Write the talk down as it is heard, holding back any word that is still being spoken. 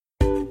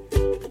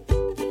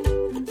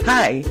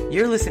Hi,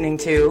 you're listening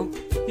to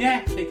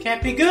Yeah, It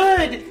Can't Be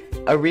Good.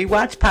 a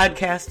rewatch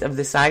podcast of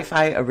the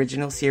sci-fi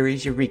original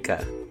series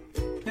Eureka.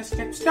 Let's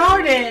get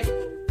started.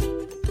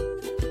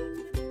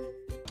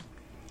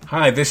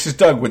 Hi, this is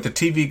Doug with the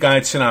TV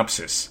Guide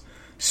Synopsis.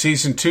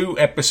 Season 2,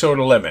 Episode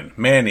 11,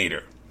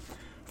 Man-Eater.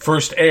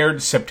 First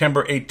aired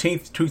September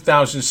 18th,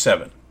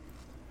 2007.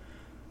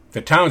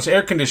 The town's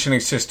air conditioning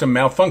system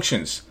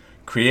malfunctions,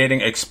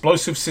 creating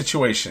explosive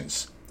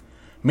situations.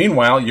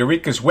 Meanwhile,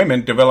 Eureka's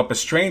women develop a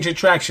strange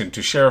attraction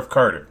to Sheriff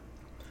Carter.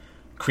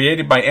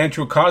 Created by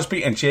Andrew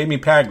Cosby and Jamie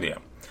Paglia.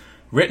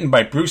 Written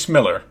by Bruce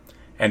Miller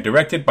and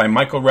directed by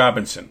Michael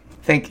Robinson.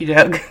 Thank you,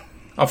 Doug.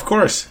 Of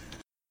course.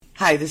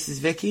 Hi, this is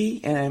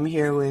Vicky, and I'm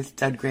here with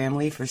Dud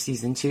Gramley for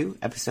Season 2,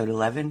 Episode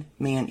 11,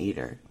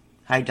 Man-Eater.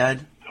 Hi,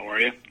 Dud. How are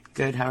you?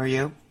 Good, how are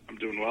you? I'm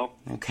doing well.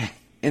 Okay.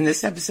 In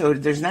this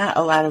episode, there's not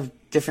a lot of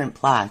different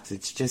plots.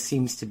 It just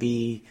seems to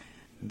be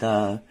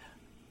the,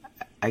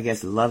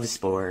 love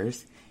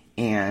spores.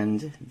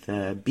 And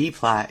the B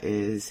plot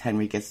is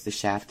Henry gets the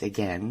shaft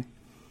again.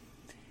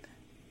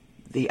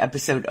 The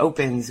episode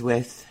opens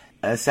with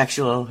a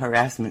sexual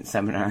harassment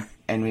seminar,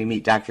 and we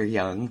meet Dr.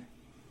 Young.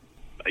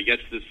 I guess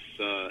this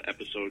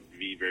episode would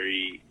be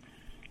very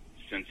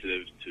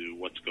sensitive to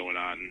what's going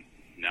on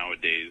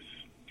nowadays.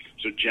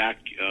 So Jack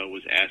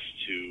was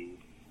asked to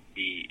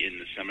be in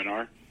the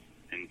seminar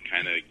and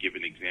kind of give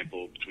an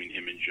example between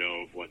him and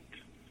Joe of what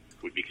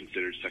would be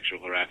considered sexual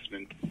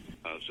harassment.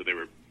 So they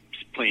were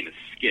playing a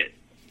skit,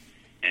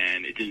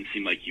 and it didn't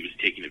seem like he was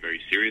taking it very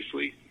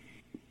seriously.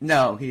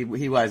 No,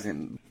 he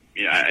wasn't.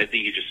 Yeah, I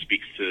think it just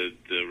speaks to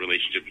the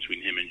relationship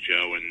between him and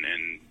Joe,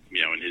 and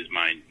you know, in his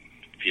mind,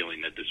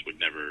 feeling that this would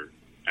never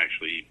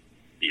actually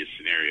be a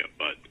scenario.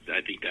 But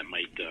I think that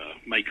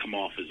might come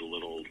off as a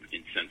little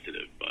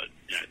insensitive. But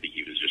yeah, I think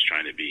he was just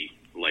trying to be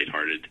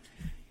lighthearted.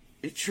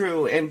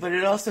 True, but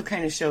it also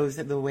kind of shows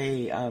that the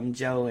way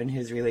Joe and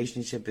his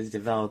relationship is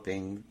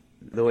developing,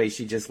 the way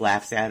she just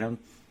laughs at him.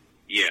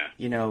 Yeah.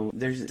 You know,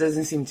 there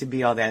doesn't seem to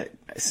be all that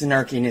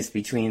snarkiness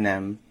between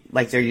them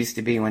like there used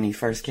to be when he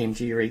first came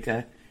to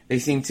Eureka. They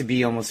seem to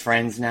be almost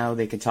friends now.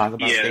 They could talk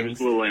about things. Yeah, there was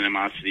a little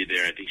animosity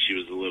there. I think she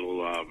was a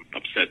little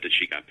upset that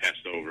she got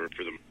passed over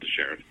for the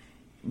sheriff.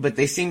 But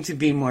they seem to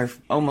be more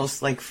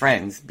almost like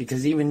friends,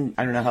 because even,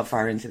 I don't know how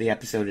far into the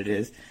episode it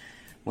is,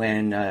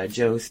 when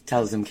Joe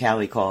tells him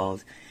Callie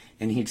called,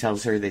 and he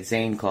tells her that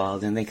Zane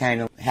called, and they kind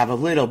of have a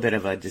little bit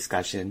of a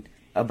discussion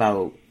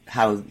about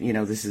how, you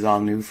know, this is all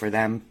new for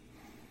them.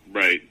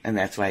 Right. And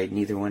that's why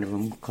neither one of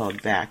them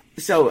called back.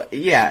 So,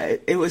 yeah,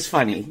 it was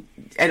funny.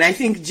 And I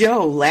think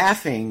Joe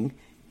laughing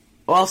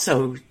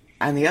also,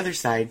 on the other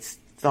side,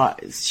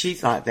 thought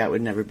that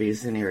would never be a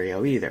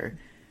scenario either.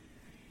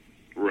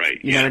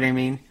 Right. You know what I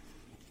mean?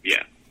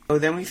 Yeah. So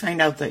then we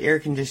find out the air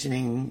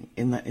conditioning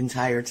in the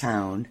entire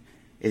town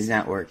is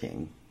not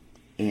working.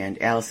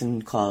 And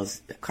Allison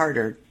calls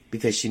Carter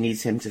because she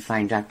needs him to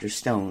find Dr.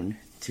 Stone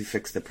to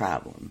fix the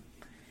problem.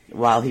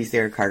 While he's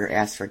there, Carter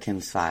asks for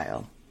Kim's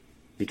file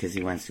because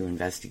he wants to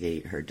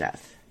investigate her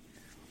death.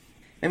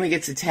 Then we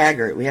get to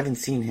Taggart. We haven't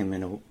seen him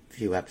in a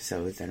few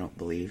episodes, I don't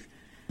believe.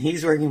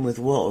 He's working with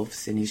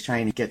wolves, and he's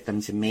trying to get them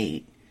to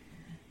mate.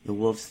 The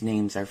wolves'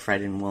 names are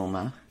Fred and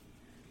Wilma.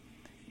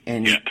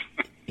 And yeah.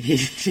 he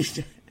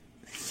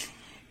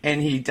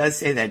does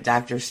say that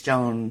Dr.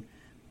 Stone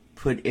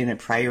put in a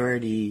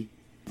priority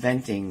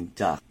venting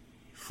duct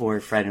for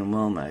Fred and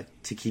Wilma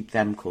to keep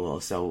them cool.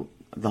 So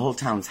the whole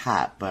town's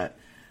hot, but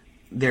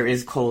there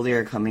is cold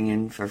air coming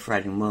in for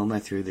Fred and Wilma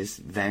through this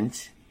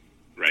vent.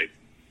 Right.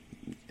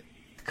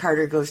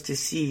 Carter goes to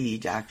see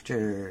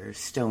Dr.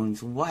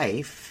 Stone's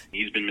wife.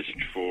 He's been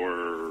missing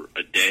for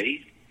a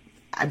day?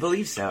 I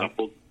believe so.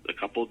 A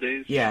couple of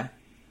days? Yeah.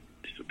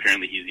 So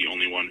apparently he's the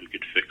only one who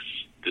could fix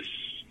this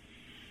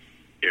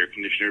air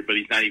conditioner, but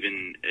he's not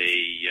even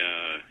a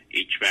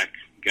HVAC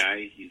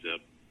guy. He's a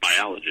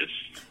biologist.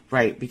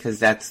 Right, because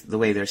that's the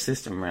way their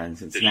system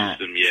runs. It's their not...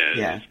 system,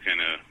 yeah. It's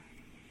kind of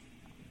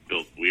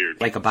built weird.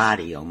 Like a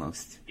body,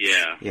 almost.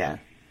 Yeah. Yeah.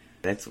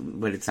 That's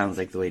what it sounds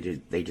like, the way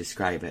they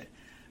describe it.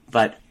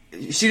 But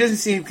she doesn't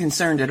seem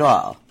concerned at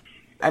all.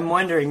 I'm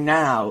wondering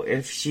now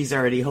if she's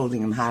already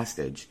holding him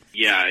hostage.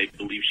 Yeah, I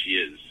believe she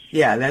is.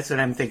 Yeah, that's what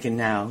I'm thinking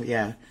now,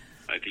 yeah.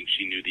 I think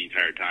she knew the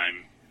entire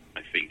time.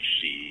 I think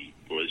she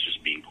was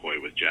just being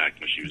coy with Jack,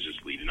 but she was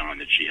just leading on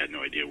that she had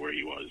no idea where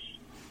he was.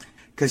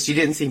 Because she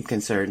didn't seem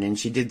concerned, and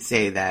she did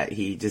say that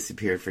he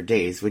disappeared for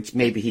days, which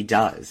maybe he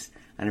does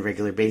on a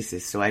regular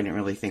basis, so I didn't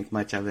really think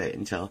much of it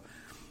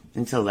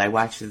until I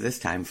watched it this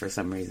time for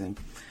some reason.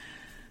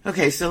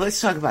 Okay, so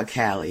let's talk about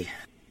Callie.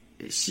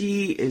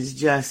 She is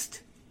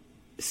just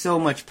so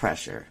much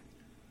pressure.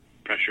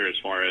 Pressure as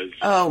far as...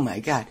 Oh, my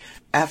God.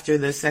 After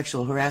the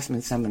sexual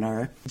harassment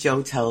seminar,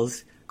 Joe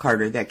tells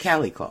Carter that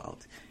Callie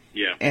called.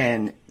 Yeah.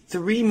 And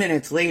 3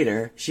 minutes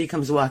later, she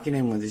comes walking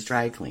in with his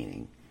dry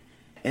cleaning.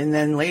 And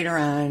then later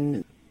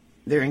on,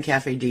 they're in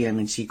Cafe Diem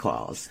and she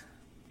calls.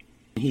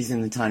 He's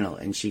in the tunnel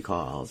and she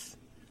calls.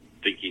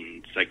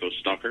 Thinking psycho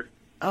stalker?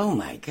 Oh,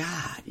 my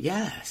God,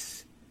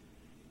 yes.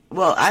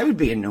 Well, I would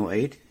be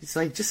annoyed. It's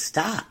like, just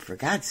stop, for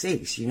God's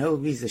sakes. You know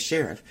he's the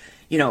sheriff.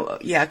 You know,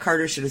 yeah,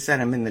 Carter should have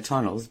sent him in the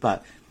tunnels,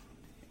 but...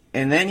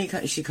 And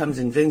then she comes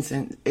in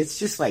Vincent. It's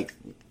just like,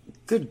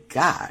 good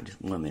God,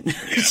 woman.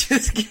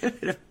 Just give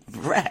it a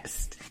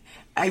rest.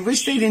 I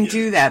wish they didn't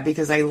do that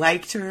because I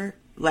liked her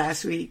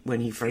last week when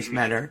he first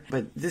met her.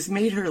 But this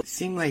made her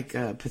seem like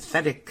a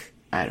pathetic,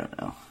 I don't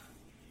know.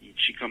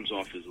 She comes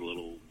off as a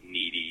little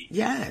needy.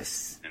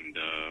 Yes. And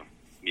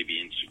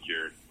maybe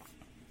insecure.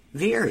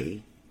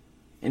 Very.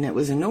 And it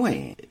was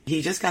annoying.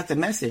 He just got the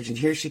message, and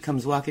here she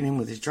comes walking in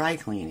with his dry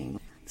cleaning.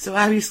 So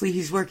obviously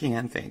he's working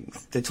on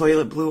things. The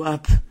toilet blew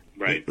up.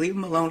 Right. Leave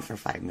him alone for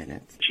 5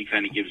 minutes. She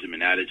kind of gives him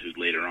an attitude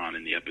later on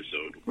in the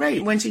episode.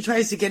 Right, when she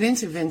tries to get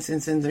into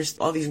Vincent's and there's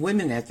all these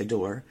women at the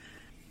door.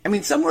 I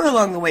mean, somewhere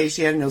along the way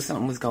she had to know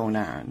something was going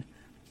on.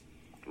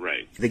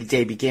 Right. The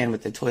day began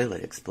with the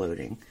toilet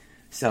exploding.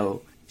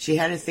 So she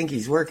had to think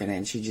he's working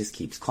and she just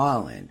keeps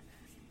calling.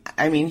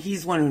 I mean,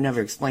 he's one who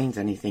never explains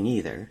anything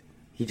either.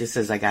 He just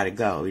says, I gotta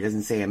go. He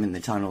doesn't say I'm in the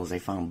tunnels, I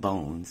found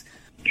bones.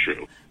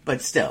 True.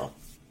 But still,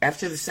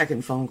 after the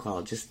second phone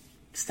call, just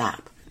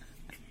stop.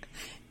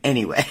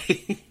 Anyway.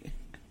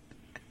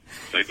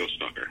 Psycho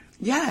stalker.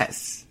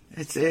 Yes.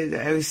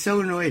 I was so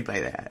annoyed by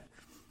that.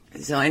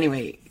 So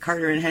anyway,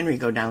 Carter and Henry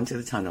go down to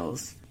the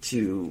tunnels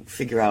to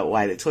figure out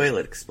why the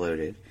toilet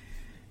exploded.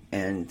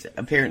 And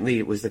apparently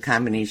it was the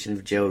combination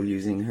of Jo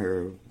using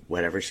her,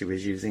 whatever she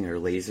was using, her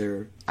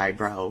laser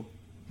eyebrow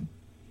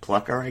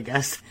plucker, I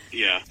guess.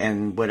 Yeah.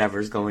 And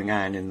whatever's going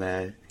on in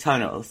the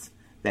tunnels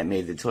that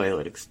made the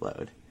toilet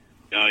explode.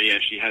 Oh, yeah,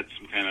 she had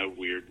some kind of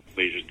weird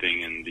laser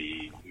thing, and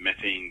the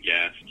methane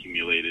gas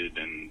accumulated,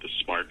 and the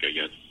spark, I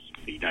guess,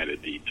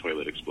 ignited the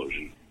toilet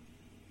explosion.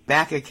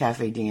 Back at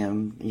Cafe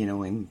Diem, you know,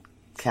 when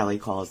Kelly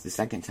calls the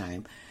second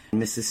time,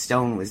 Mrs.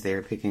 Stone was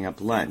there picking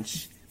up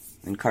lunch,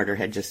 and Carter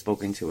had just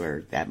spoken to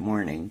her that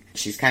morning.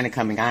 She's kind of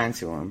coming on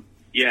to him.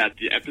 Yeah,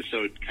 the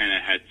episode kind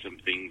of had some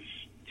things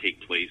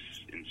take place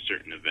in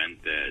certain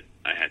event that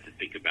I had to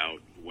think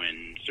about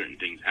when certain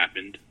things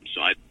happened.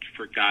 So I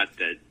forgot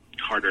that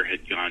Carter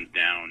had gone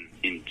down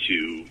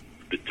into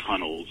the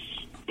tunnels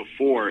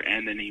before,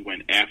 and then he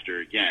went after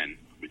again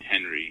with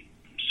Henry.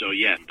 So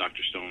yeah,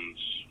 Dr. Stone's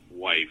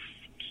wife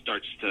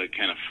starts to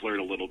kind of flirt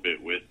a little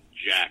bit with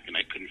Jack, and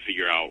I couldn't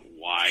figure out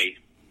why.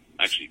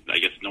 Actually, I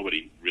guess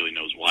nobody really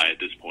knows why at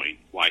this point,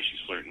 why she's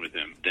flirting with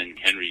him. Then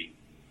Henry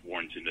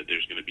warns him that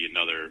there's going to be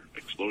another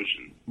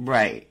explosion.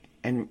 Right.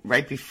 And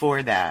right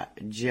before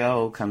that,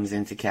 Jo comes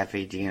into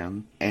Cafe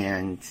Diem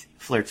and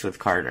flirts with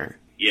Carter.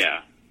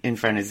 Yeah. In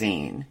front of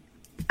Zane.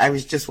 I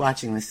was just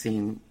watching the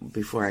scene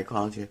before I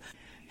called you.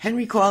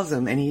 Henry calls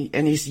him, and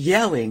he's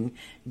yelling,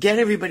 get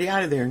everybody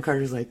out of there. And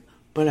Carter's like,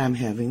 but I'm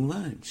having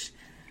lunch.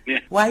 Yeah.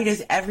 Why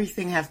does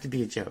everything have to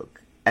be a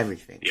joke?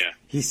 Everything. Yeah.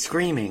 He's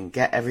screaming,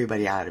 get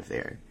everybody out of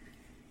there.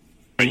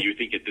 But you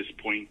think at this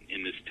point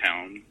in this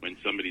town, when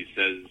somebody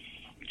says,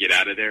 get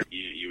out of there,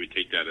 you would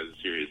take that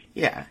as serious?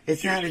 Yeah,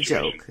 it's not a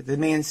joke. The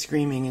man's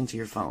screaming into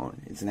your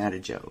phone. It's not a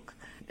joke.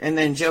 And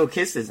then Jo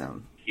kisses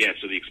him. Yeah,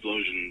 so the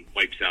explosion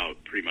wipes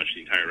out pretty much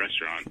the entire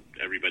restaurant.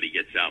 Everybody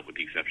gets out with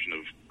the exception of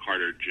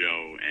Carter,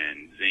 Jo,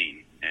 and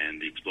Zane.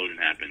 And the explosion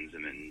happens,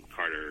 and then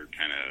Carter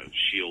kind of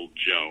shields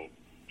Jo.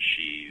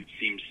 She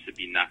seems to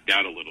be knocked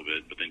out a little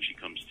bit, but then she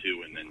comes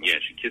to, and then, yeah,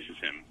 she kisses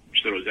him.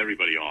 She throws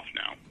everybody off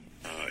now,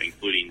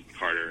 including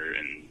Carter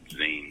and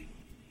Zane.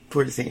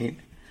 Poor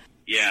Zane.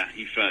 Yeah,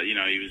 he felt, he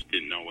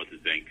didn't know what to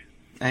think.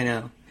 I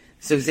know.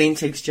 So Zane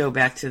takes Jo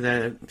back to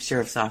the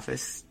sheriff's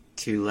office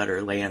to let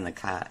her lay on the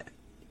cot.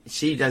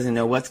 She doesn't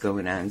know what's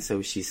going on,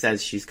 so she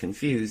says she's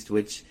confused,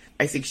 which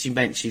I think she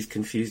meant she's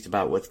confused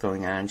about what's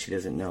going on. She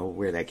doesn't know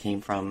where that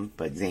came from,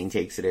 but Zane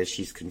takes it as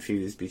she's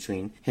confused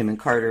between him and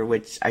Carter,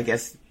 which I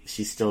guess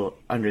she's still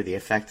under the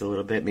effect a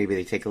little bit. Maybe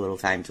they take a little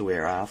time to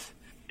wear off.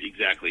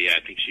 Exactly, yeah.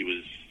 I think she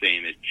was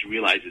saying that she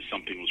realizes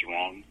something was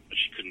wrong, but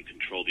she couldn't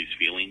control these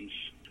feelings.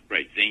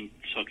 Right, Zane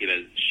took it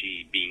as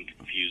she being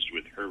confused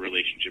with her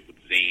relationship with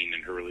Zane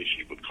and her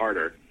relationship with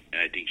Carter.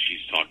 And I think she's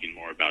talking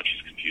more about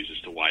she's confused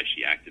as to why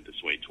she acted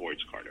this way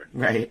towards Carter.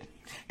 Right.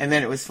 And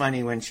then it was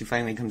funny when she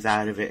finally comes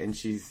out of it and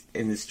she's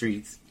in the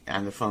streets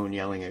on the phone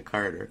yelling at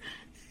Carter.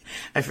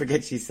 I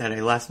forget she said,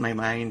 I lost my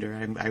mind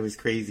or I was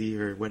crazy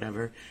or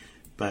whatever.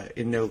 But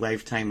in no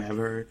lifetime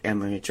ever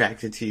am I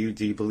attracted to you.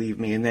 Do you believe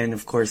me? And then,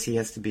 of course, he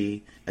has to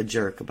be a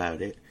jerk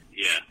about it.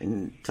 Yeah.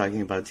 And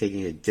talking about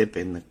taking a dip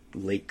in the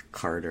Lake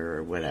Carter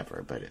or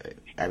whatever. But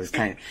I was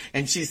kind of...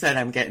 And she said,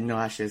 I'm getting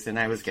nauseous. And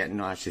I was getting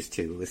nauseous,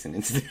 too,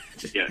 listening to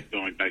that. Yeah,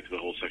 going back to the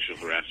whole sexual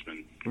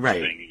harassment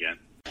thing again.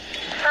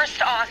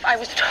 First off, I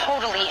was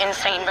totally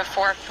insane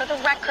before. For the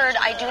record,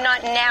 I do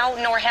not now,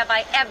 nor have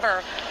I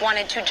ever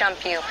wanted to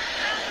jump you.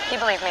 You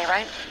believe me,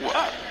 right?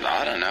 Well,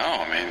 I don't know.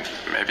 I mean,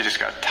 maybe you just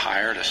got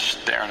tired of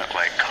staring at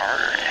Lake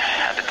Carter and you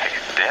had to take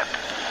a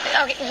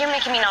dip. Okay, you're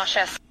making me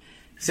nauseous.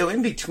 So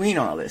in between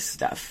all this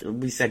stuff,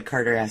 we said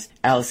Carter asked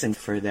Allison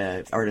for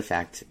the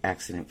artifact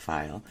accident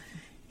file,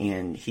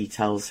 and he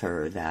tells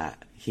her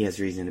that he has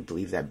reason to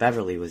believe that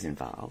Beverly was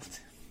involved.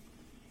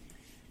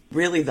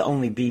 Really, the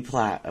only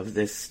B-plot of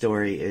this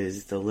story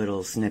is the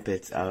little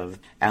snippets of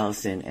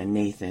Allison and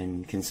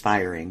Nathan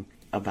conspiring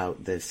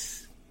about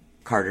this.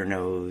 Carter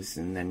knows,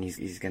 and then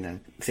he's going to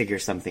figure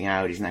something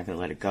out. He's not going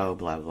to let it go,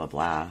 blah, blah,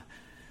 blah.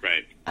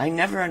 Right. I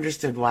never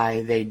understood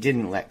why they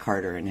didn't let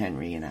Carter and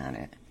Henry in on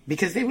it.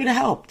 Because they would have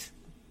helped.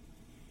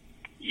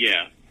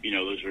 Yeah.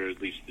 Those are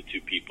at least the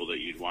two people that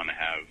you'd want to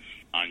have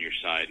on your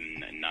side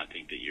and not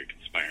think that you're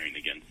conspiring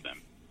against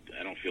them.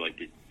 I don't feel like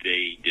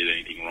they did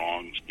anything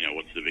wrong.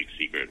 What's the big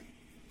secret?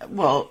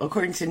 Well,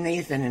 according to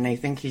Nathan, and I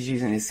think he's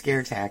using his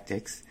scare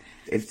tactics,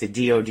 if the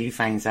DOD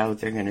finds out,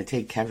 they're going to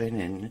take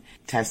Kevin and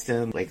test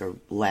him like a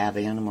lab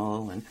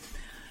animal.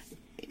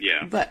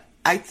 Yeah. But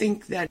I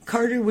think that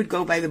Carter would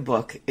go by the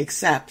book,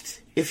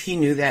 except if he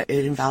knew that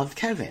it involved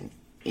Kevin.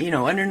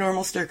 Under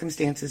normal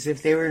circumstances,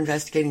 if they were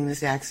investigating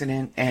this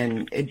accident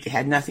and it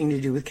had nothing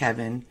to do with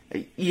Kevin,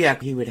 yeah,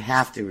 he would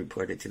have to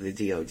report it to the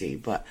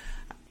DOD. But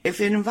if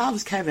it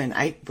involves Kevin,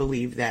 I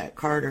believe that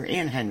Carter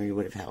and Henry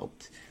would have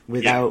helped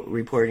without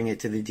reporting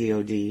it to the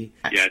DOD.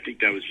 Yeah, I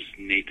think that was just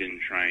Nathan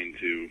trying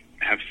to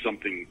have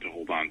something to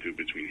hold on to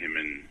between him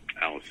and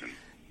Allison.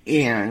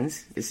 And,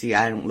 see,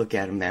 I don't look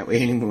at him that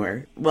way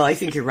anymore. Well, I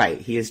think you're right.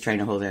 He is trying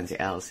to hold on to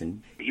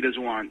Allison. He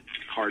doesn't want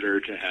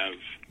Carter to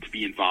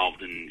be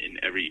involved in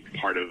every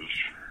part of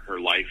her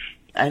life.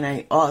 And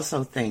I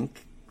also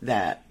think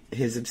that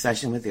his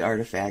obsession with the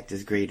artifact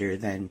is greater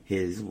than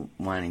his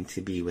wanting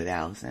to be with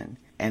Allison.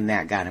 And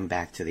that got him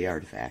back to the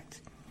artifact.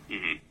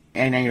 Mm-hmm.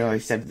 And I know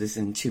I've said this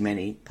in too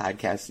many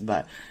podcasts,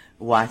 but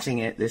watching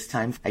it this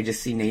time, I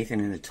just see Nathan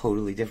in a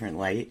totally different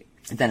light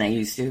than I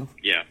used to.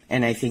 Yeah.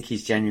 And I think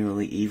he's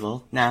genuinely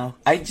evil now.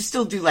 I just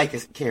still do like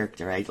his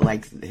character. I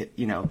like, the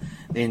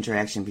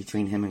interaction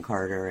between him and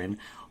Carter and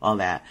all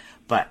that.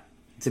 But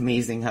it's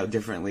amazing how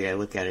differently I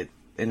look at it.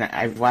 And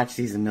I've watched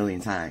these a million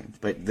times,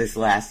 but this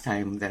last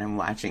time that I'm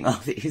watching all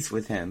these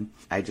with him,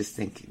 I just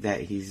think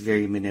that he's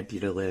very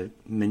manipulative.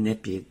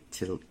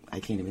 I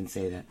can't even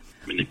say that.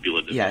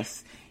 Manipulative.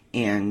 Yes.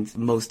 And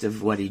most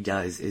of what he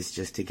does is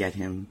just to get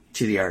him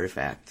to the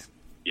artifact.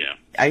 Yeah.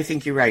 I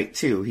think you're right,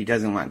 too. He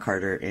doesn't want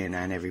Carter in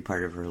on every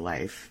part of her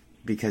life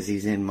because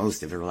he's in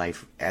most of her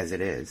life as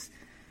it is.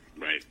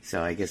 Right.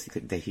 So I guess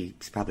that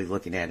he's probably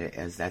looking at it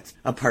as that's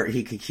a part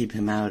he could keep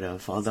him out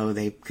of, although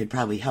they could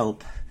probably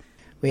help.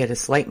 We had a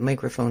slight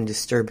microphone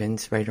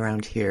disturbance right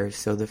around here,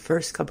 so the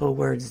first couple of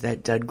words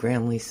that Dud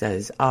Gramley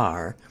says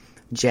are,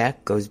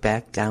 Jack goes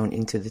back down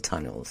into the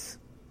tunnels.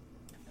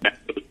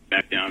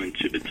 Back down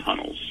into the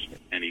tunnels,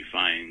 and he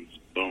finds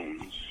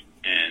bones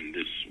and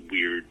this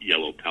weird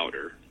yellow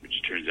powder,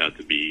 which turns out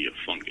to be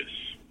a fungus.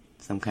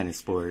 Some kind of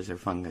spores or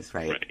fungus,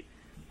 right? Right.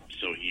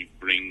 So he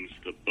brings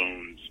the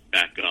bones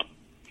back up.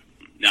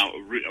 Now,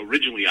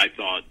 originally I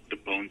thought the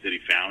bones that he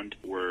found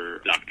were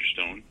Dr.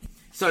 Stone.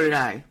 So did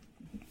I.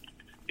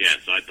 Yeah,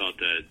 so I thought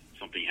that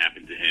something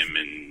happened to him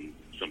and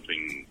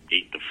something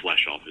ate the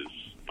flesh off his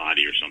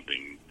body or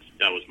something.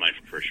 That was my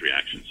first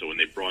reaction. So when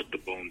they brought the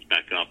bones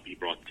back up, he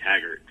brought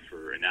Taggart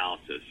for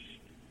analysis.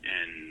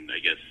 And I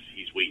guess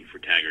he's waiting for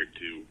Taggart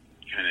to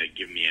kind of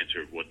give him the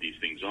answer of what these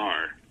things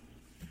are.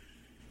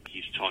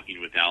 He's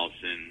talking with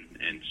Allison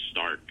and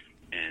Stark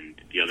and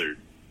the other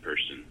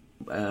person.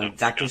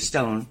 Dr.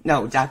 Stone.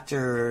 No,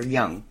 Dr.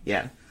 Young.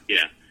 Yeah.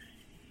 Yeah.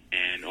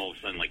 And all of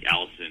a sudden, like,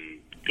 Allison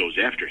goes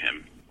after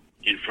him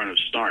in front of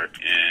Stark.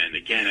 And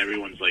again,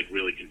 everyone's, like,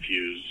 really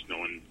confused. No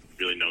one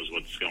really knows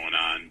what's going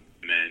on.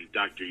 And then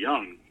Dr.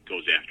 Young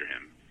goes after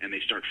him. And they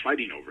start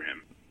fighting over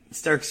him.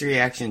 Stark's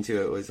reaction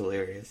to it was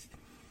hilarious.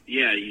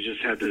 Yeah, you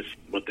just had this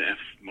what the F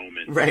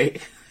moment.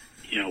 Right.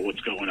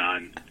 What's going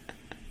on.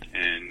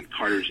 And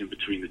Carter's in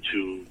between the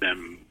two of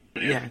them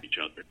and each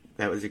other.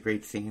 That was a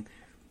great scene.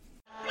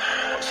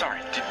 Sorry,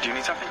 do you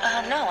need something?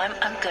 No,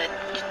 I'm good.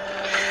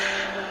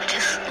 I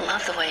just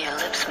love the way your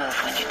lips move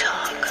when you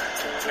talk.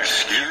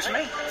 Excuse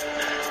me?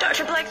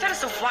 Dr. Blake, that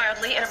is a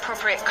wildly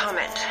inappropriate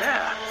comment.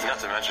 Yeah, not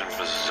to mention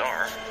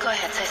bizarre. Go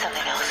ahead, say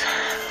something else.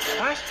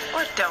 What?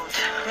 Or don't.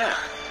 Yeah.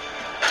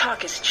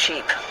 Talk is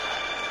cheap.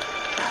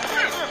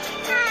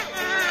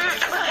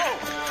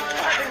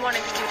 I've been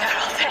wanting to do that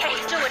all day.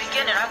 Do it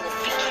again and I will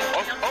beat you.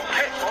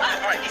 Hey, all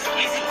right,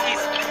 easy.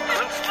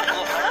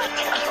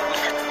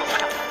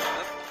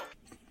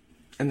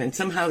 And then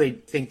somehow they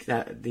think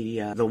that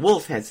the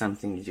wolf had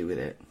something to do with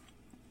it.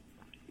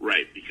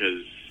 Right,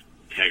 because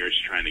Taggart's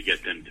trying to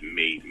get them to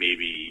mate.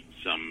 Maybe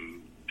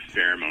some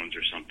pheromones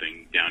or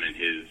something down in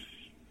his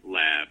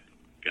lab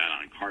got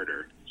on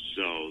Carter.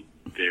 So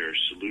their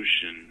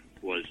solution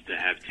was to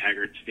have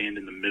Taggart stand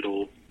in the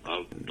middle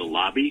of the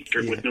lobby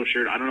with no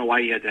shirt. I don't know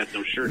why he had to have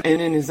no shirt.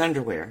 And in his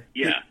underwear.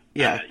 Yeah.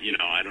 Yeah.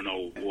 I don't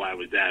know why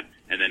was that.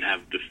 And then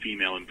have the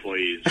female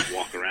employees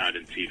walk around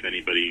and see if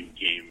anybody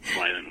became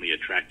violently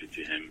attracted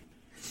to him.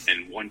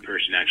 And one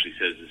person actually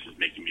says, this is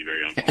making me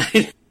very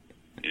uncomfortable.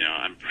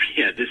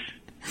 This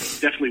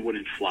definitely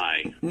wouldn't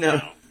fly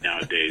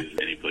nowadays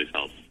anyplace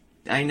else.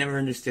 I never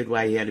understood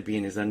why he had to be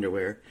in his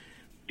underwear.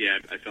 Yeah,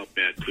 I felt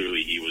bad.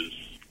 Clearly he was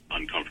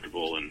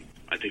uncomfortable, and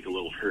I think, a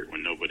little hurt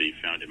when nobody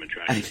found him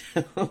attractive.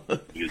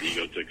 His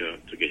ego took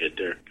a hit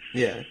there.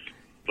 Yeah.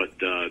 But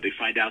they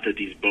find out that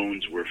these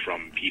bones were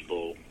from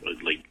people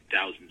like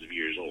thousands of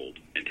years old,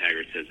 and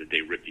Taggart says that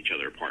they ripped each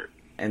other apart.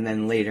 And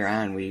then later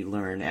on, we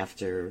learn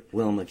after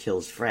Wilma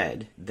kills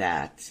Fred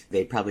that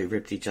they probably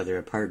ripped each other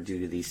apart due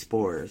to these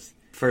spores.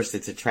 First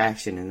it's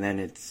attraction, and then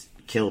it's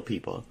kill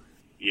people.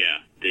 Yeah,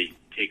 they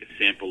take a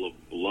sample of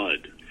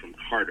blood from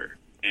Carter,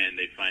 and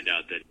they find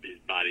out that his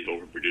body's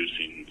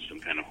overproducing some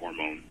kind of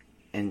hormone.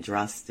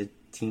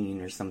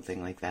 Androstatine or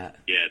something like that.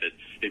 Yeah, that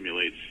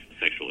stimulates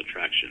sexual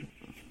attraction.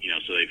 You know,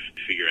 so they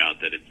figure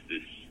out that it's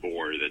this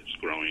spore that's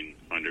growing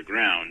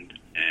underground,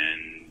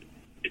 and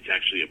it's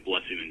actually a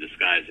blessing in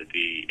disguise that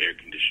the air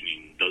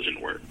conditioning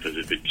doesn't work, because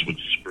if it would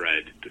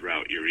spread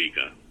throughout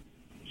Eureka.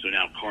 So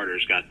now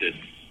Carter's got this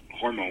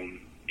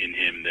hormone in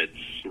him that's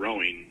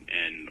growing,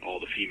 and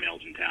all the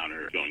females in town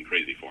are going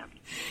crazy for him.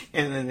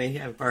 And then they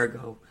have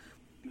Fargo.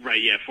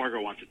 Right, yeah,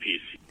 Fargo wants a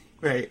piece.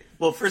 Right.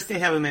 Well, first they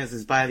have him as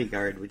his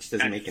bodyguard, which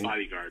doesn't make any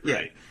bodyguard, yeah,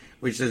 right.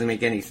 which doesn't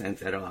make any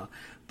sense at all.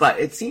 But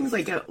it seems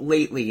like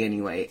lately,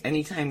 anyway,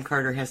 anytime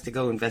Carter has to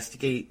go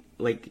investigate,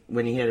 like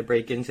when he had to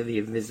break into the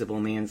Invisible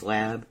Man's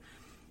lab,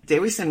 they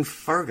always send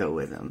Fargo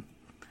with him.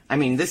 I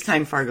mean, this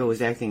time Fargo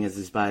was acting as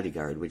his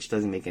bodyguard, which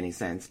doesn't make any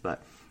sense,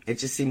 but it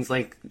just seems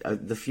like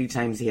the few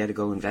times he had to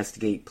go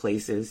investigate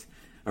places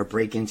or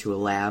break into a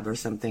lab or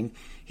something,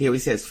 he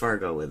always has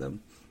Fargo with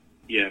him.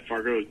 Yeah,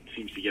 Fargo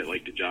seems to get,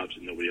 like, the jobs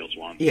that nobody else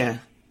wants. Yeah.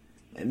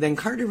 And then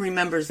Carter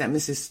remembers that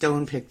Mrs.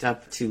 Stone picked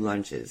up 2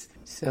 lunches.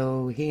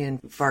 So he and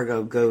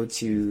Fargo go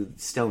to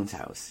Stone's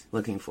house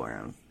looking for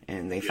him.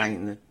 And they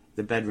find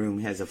the bedroom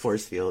has a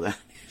force field on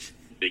it.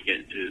 They get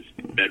into his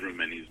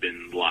bedroom, and he's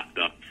been locked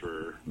up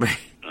for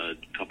a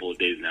couple of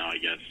days now, I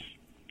guess.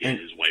 And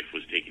his wife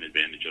was taking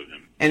advantage of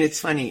him. And it's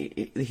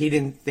funny, he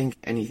didn't think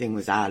anything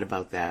was odd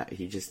about that.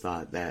 He just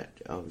thought that,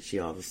 she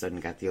all of a sudden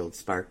got the old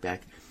spark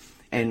back.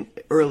 And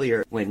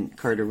earlier, when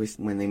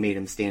they made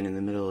him stand in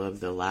the middle of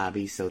the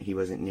lobby so he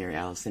wasn't near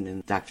Allison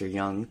and Dr.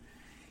 Young,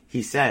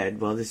 he said,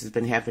 well, this has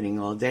been happening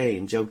all day,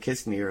 and Joe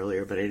kissed me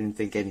earlier, but I didn't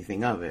think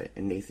anything of it.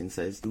 And Nathan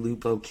says,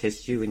 Lupo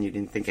kissed you and you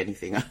didn't think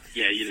anything of it?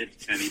 Yeah, you did.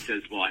 And he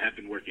says, well, I have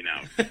been working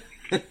out.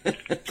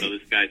 So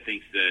this guy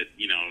thinks that,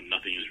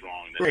 nothing is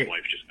wrong, that his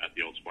wife just got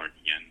the old spark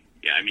again.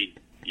 Yeah, I mean,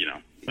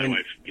 my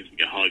wife gives me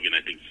a hug and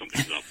I think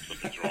something's up,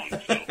 something's wrong.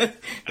 So,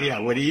 yeah,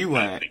 what do you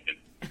want?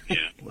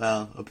 Yeah.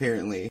 Well,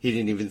 apparently he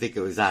didn't even think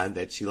it was odd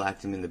that she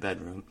locked him in the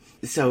bedroom.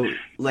 So,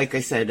 like I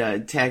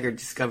said, Taggart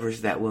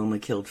discovers that Wilma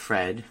killed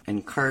Fred,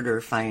 and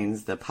Carter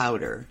finds the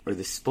powder, or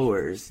the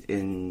spores,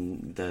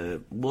 in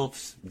the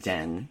wolf's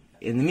den.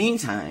 In the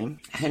meantime,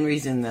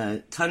 Henry's in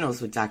the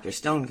tunnels with Dr.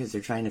 Stone because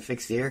they're trying to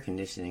fix the air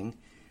conditioning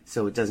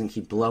so it doesn't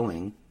keep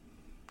blowing,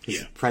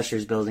 because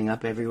pressure's building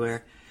up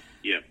everywhere.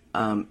 Yeah.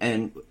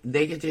 And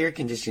they get the air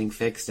conditioning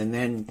fixed, and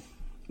then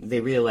they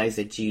realize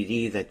at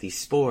GD that these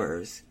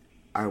spores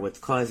are what's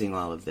causing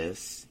all of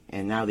this,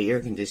 and now the air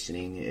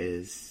conditioning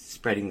is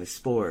spreading the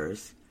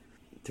spores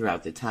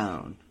throughout the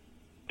town.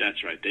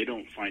 That's right. They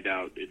don't find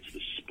out it's the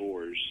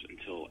spores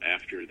until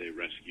after they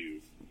rescue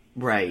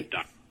the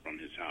doctor from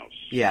his house.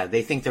 Yeah,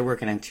 they think they're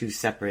working on 2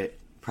 separate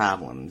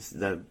problems.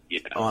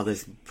 All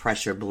this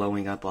pressure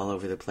blowing up all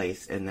over the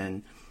place, and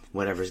then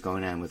whatever's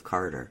going on with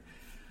Carter.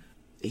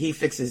 He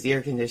fixes the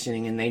air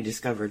conditioning, and they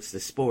discover it's the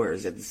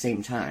spores at the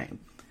same time.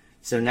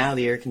 So now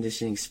the air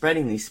conditioning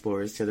spreading these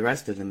spores to the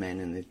rest of the men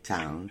in the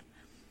town.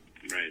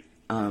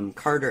 Right.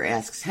 Carter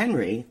asks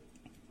Henry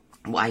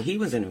why he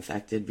wasn't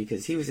infected,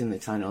 because he was in the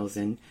tunnels,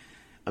 and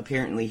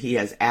apparently he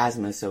has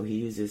asthma, so he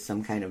uses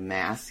some kind of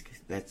mask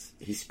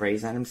he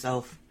sprays on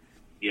himself.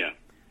 Yeah.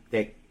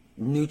 That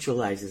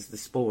neutralizes the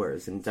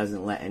spores and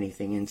doesn't let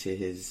anything into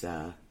his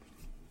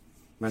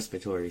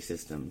respiratory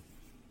system.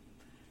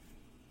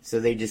 So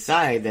they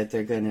decide that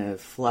they're going to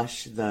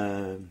flush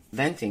the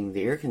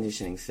air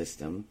conditioning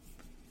system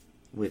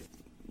with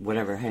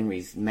whatever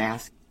Henry's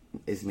mask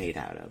is made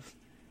out of.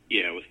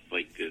 Yeah, with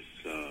like this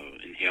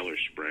inhaler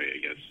spray, I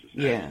guess.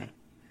 Yeah.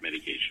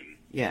 Medication.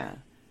 Yeah.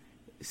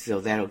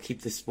 So that'll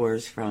keep the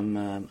spores from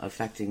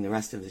affecting the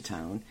rest of the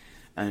town.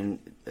 And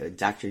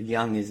Dr.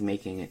 Young is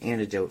making an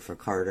antidote for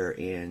Carter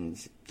and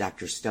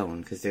Dr.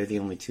 Stone, because they're the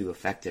only 2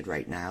 affected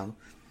right now.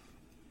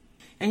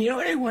 And you know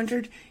what I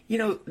wondered?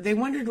 They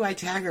wondered why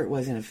Taggart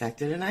wasn't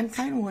affected, and I'm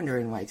kind of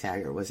wondering why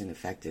Taggart wasn't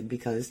affected,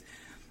 because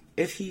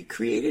if he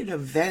created a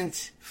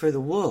vent for the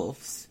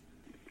wolves,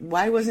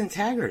 why wasn't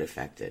Taggart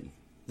affected?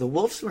 The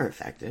wolves were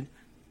affected.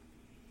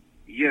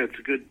 Yeah, it's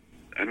a good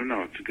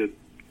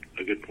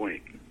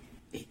point.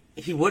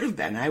 He would have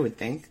been, I would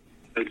think.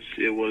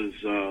 It was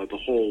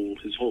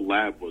his whole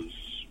lab was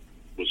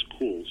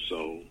cool,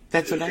 so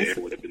that's what the I air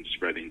would have been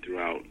spreading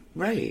throughout.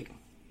 Right.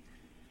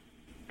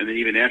 And then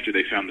even after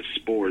they found the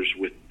spores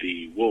with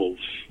the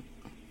wolves,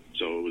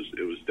 so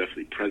it was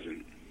definitely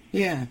present.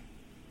 Yeah.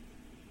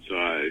 So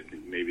I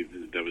think maybe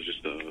that was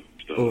just a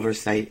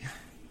oversight.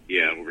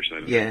 Yeah,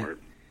 oversight on their part.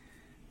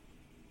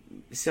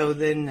 So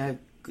then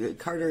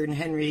Carter and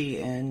Henry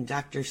and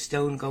Dr.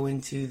 Stone go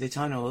into the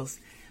tunnels,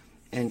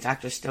 And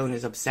Dr. Stone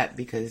is upset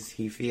because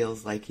he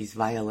feels like he's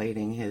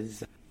violating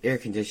his air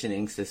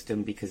conditioning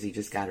system because he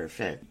just got her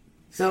fixed.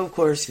 So, of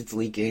course, it's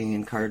leaking,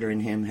 and Carter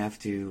and him have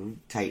to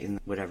tighten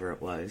whatever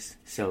it was.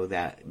 So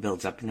that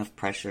builds up enough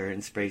pressure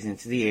and sprays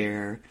into the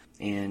air,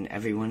 and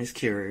everyone is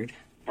cured.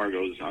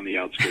 Fargo's on the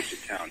outskirts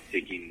of town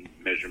taking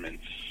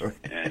measurements,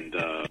 and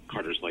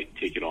Carter's like,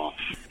 take it off,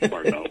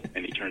 Fargo.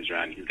 And he turns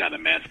around and he's got a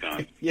mask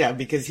on. Yeah,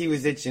 because he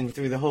was itching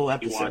through the whole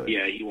episode.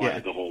 He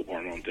wanted the whole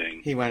hormone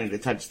thing. He wanted to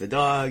touch the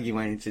dog. He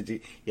wanted to do...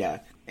 Yeah.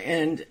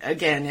 And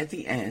again, at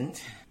the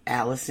end,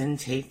 Allison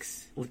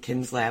takes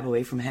Kim's lab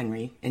away from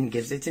Henry and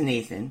gives it to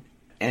Nathan.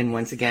 And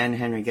once again,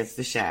 Henry gets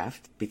the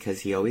shaft, because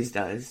he always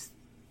does.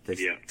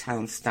 The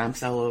town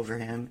stomps all over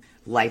him.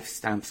 Life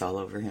stomps all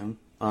over him.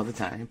 All the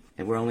time.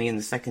 And we're only in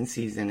the second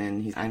season,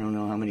 and I don't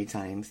know how many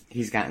times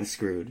he's gotten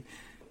screwed.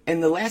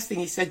 And the last thing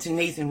he said to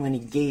Nathan when he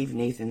gave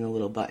Nathan the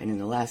little button in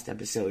the last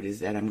episode is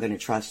that I'm going to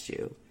trust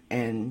you.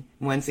 And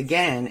once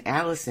again,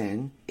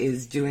 Allison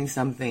is doing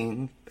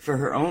something for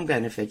her own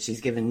benefit.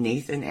 She's given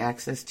Nathan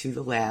access to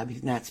the lab.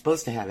 He's not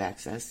supposed to have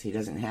access. He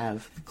doesn't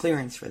have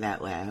clearance for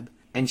that lab.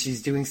 And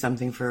she's doing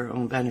something for her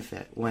own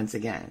benefit once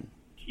again.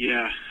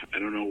 Yeah, I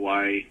don't know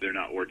why they're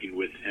not working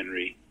with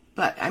Henry.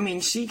 But, I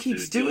mean, she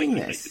keeps doing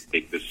this.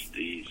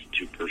 He's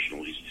too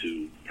personal. He's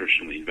too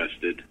personally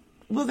invested.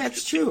 Well,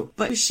 that's true.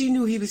 But she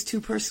knew he was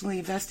too personally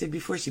invested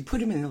before she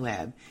put him in the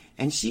lab.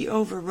 And she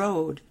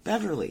overrode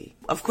Beverly.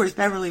 Of course,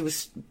 Beverly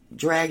was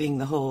dragging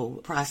the whole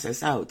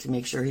process out to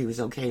make sure he was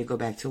okay to go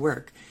back to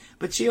work.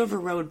 But she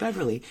overrode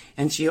Beverly.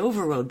 And she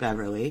overrode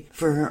Beverly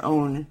for her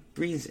own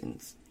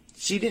reasons.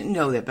 She didn't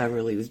know that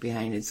Beverly was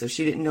behind it, so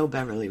she didn't know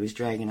Beverly was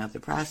dragging out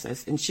the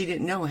process, and she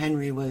didn't know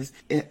Henry was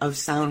of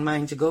sound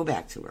mind to go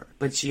back to her.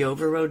 But she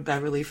overrode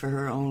Beverly for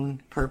her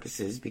own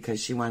purposes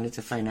because she wanted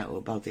to find out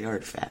about the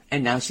artifact.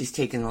 And now she's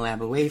taken the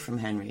lab away from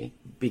Henry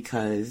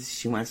because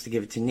she wants to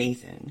give it to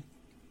Nathan,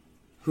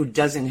 who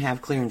doesn't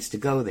have clearance to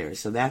go there,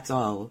 so that's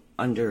all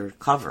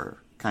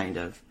undercover, kind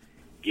of.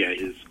 Yeah,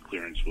 his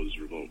clearance was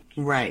revoked.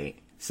 Right.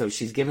 So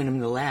she's given him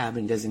the lab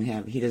and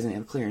he doesn't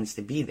have clearance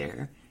to be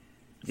there.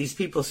 These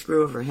people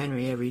screw over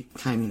Henry every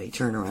time they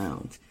turn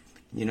around.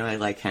 You know, I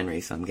like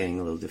Henry, so I'm getting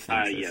a little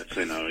defensive. Yes,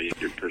 I know.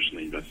 You're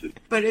personally invested.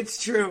 But it's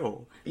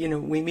true. You know,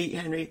 we meet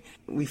Henry,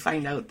 we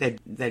find out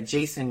that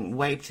Jason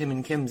wiped him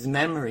and Kim's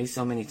memory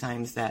so many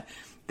times that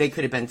they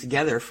could have been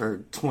together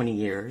for 20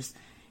 years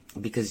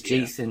because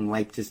Jason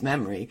wiped his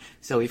memory.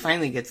 So he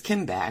finally gets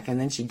Kim back,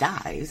 and then she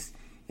dies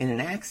in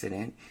an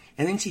accident.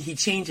 And then he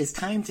changes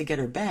time to get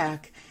her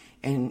back,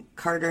 and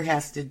Carter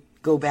has to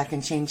go back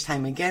and change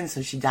time again,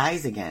 so she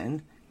dies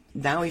again.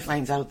 Now he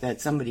finds out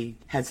that somebody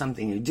had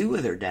something to do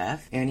with her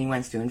death, and he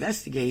wants to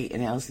investigate,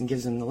 and Allison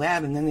gives him the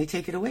lab, and then they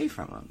take it away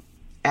from him.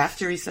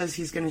 After he says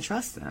he's going to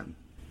trust them.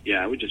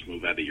 Yeah, I would just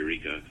move out of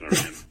Eureka.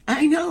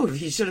 I know,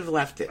 he should have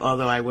left it,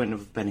 although I wouldn't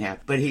have been happy.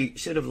 But he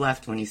should have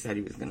left when he said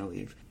he was going to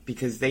leave,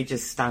 because they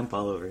just stomp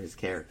all over his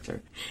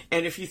character.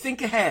 And if you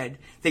think ahead,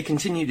 they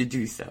continue to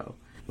do so,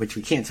 which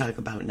we can't talk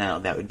about now.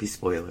 That would be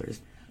spoilers.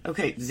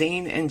 Okay,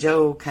 Zane and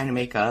Joe kind of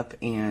make up,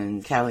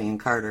 and Callie and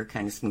Carter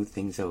kind of smooth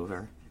things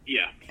over.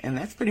 Yeah. And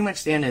that's pretty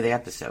much the end of the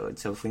episode.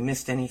 So if we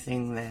missed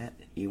anything that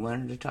you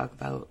wanted to talk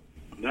about?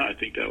 No, I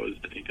think that was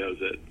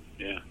it.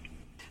 Yeah.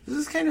 This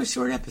was kind of a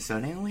short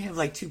episode. I only have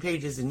like 2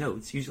 pages of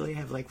notes. Usually I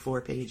have like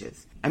 4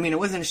 pages. I mean, it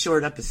wasn't a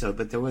short episode,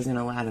 but there wasn't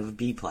a lot of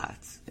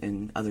B-plots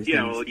and other things.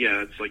 Yeah, well,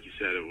 yeah, it's like you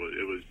said, it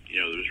was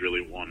there was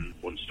really one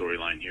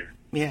storyline here.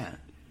 Yeah.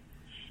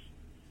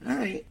 All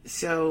right,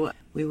 so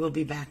we will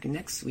be back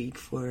next week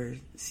for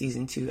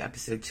Season 2,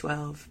 Episode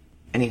 12.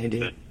 Any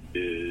idea? That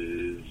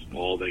is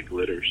All That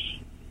Glitters.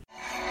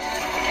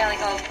 Callie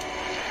called.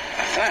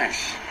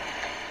 Thanks.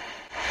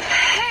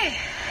 Hey.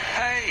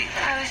 Hey.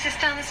 I was just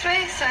down the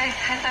street, so I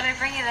thought I'd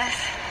bring you this.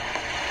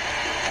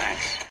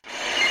 Thanks.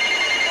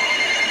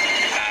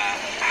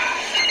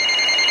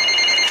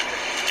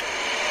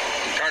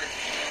 Carter.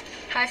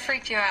 I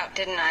freaked you out,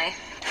 didn't I?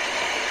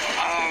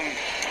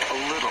 A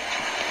little.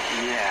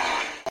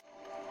 Yeah.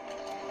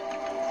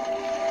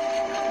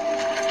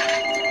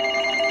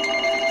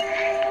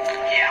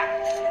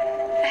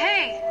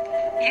 Hey,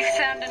 you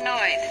sound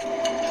annoyed.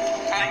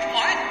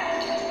 What?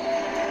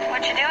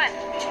 What you doing?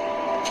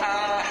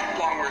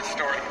 Long word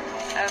story.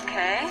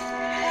 Okay.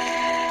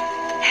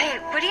 Hey,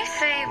 what do you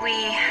say we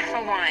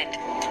rewind?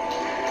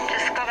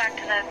 Just go back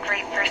to the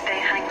great first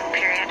day honeymoon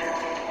period.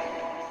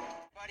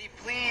 Buddy,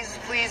 please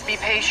be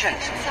patient.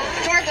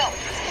 Fargo,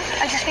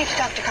 I just need to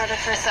talk to Carter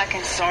for a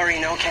second. Sorry,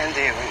 no can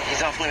do.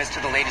 He's off limits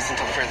to the ladies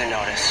until further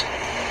notice.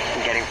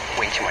 I'm getting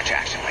way too much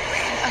action lately.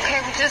 Okay,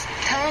 well just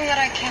tell him that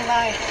I came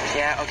by.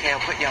 Yeah, okay, I'll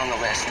put you on the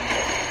list.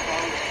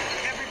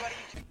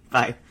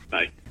 Bye.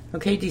 Bye.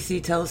 Okay,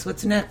 DC, tell us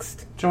what's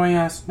next. Join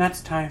us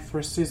next time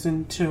for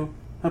Season 2,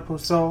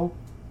 Episode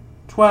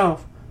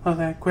 12 of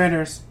The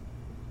Critters.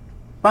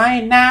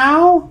 Bye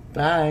now!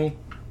 Bye.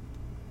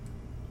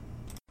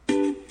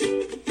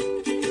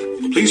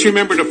 Please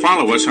remember to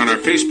follow us on our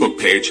Facebook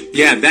page,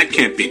 Yeah, That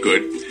Can't Be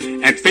Good,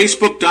 at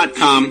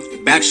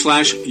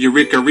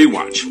facebook.com/Eureka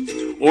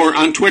Rewatch, or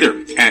on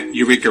Twitter at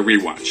Eureka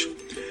Rewatch.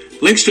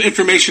 Links to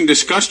information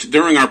discussed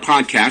during our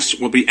podcasts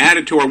will be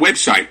added to our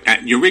website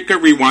at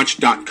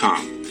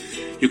eurekarewatch.com.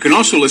 You can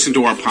also listen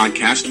to our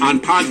podcast on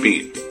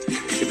Podbean.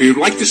 If you'd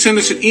like to send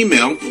us an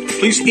email,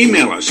 please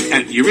email us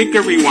at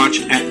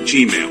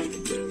eurekarewatch@gmail.com.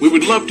 We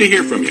would love to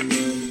hear from you.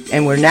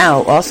 And we're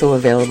now also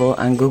available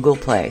on Google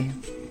Play.